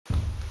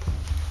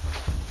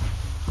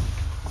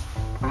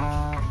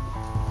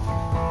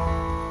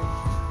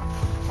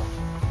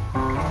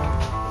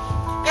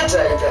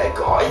day there,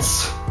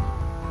 guys.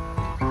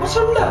 What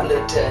a lovely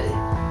day.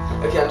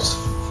 Okay, I'm just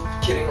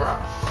kidding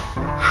around.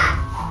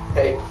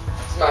 Hey,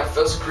 it's my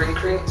first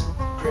Greenscreen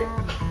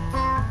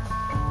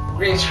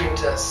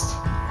Test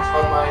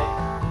on my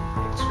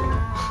green screen,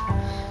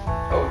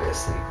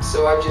 obviously.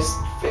 So I just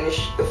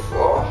finished the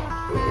floor,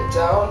 putting it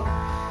down.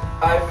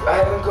 I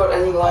haven't got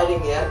any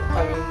lighting yet.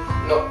 I mean,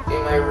 not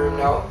in my room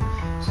now,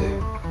 so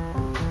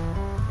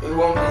it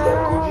won't be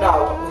that good now.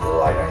 But with the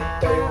light, I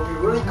bet it will be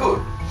really good.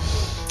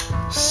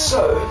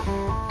 So,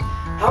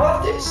 how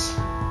about this?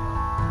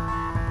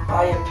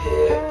 I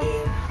appear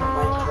in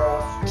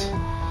Minecraft.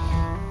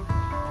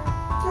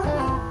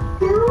 Whatever.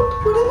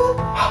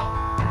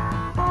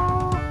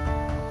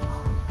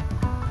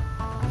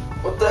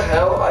 What the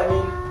hell? I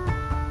mean,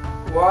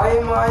 why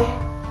am I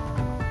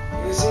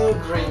using a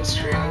green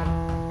screen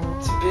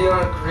to be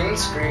on a green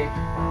screen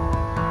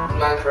in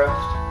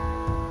Minecraft?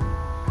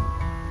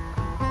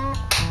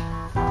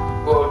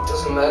 Well, it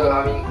doesn't matter.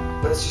 I mean,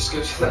 let's just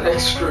go to the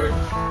next room.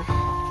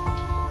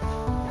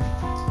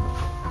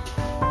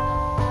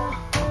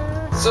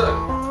 So,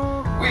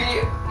 we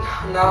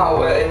now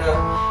we're in a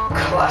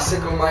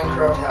classical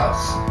Minecraft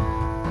house.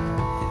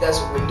 There's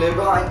a window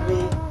behind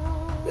me.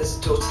 There's a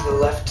door to the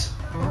left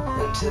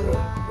and to the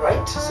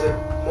right. So,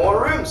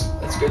 more rooms.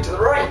 Let's go to the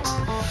right.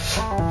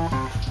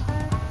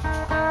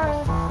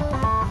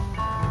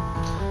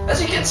 As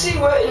you can see,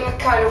 we're in a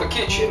kind of a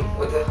kitchen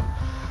with a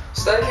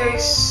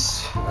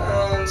staircase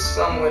and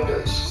some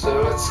windows.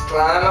 So let's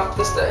climb up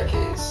the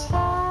staircase.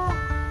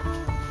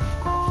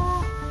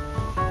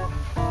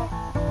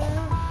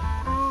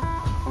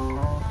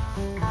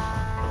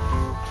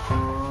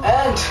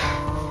 And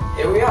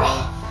here we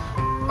are.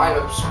 I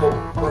know, small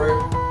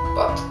room,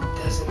 but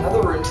there's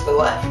another room to the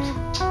left.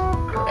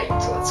 Great,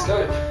 let's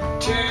go.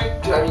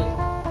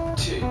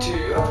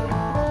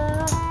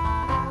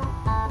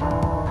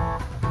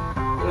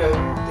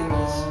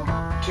 Thingies,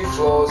 2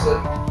 floors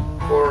and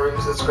 4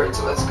 rooms. That's great.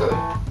 So let's go.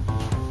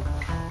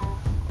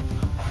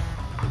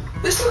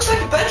 This looks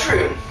like a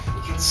bedroom.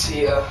 You can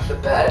see the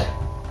bed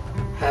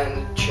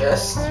and the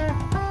chest.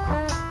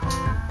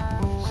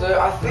 So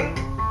I think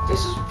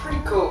this is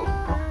pretty cool.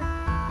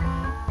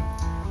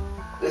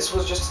 This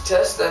was just a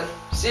test, and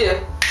see ya.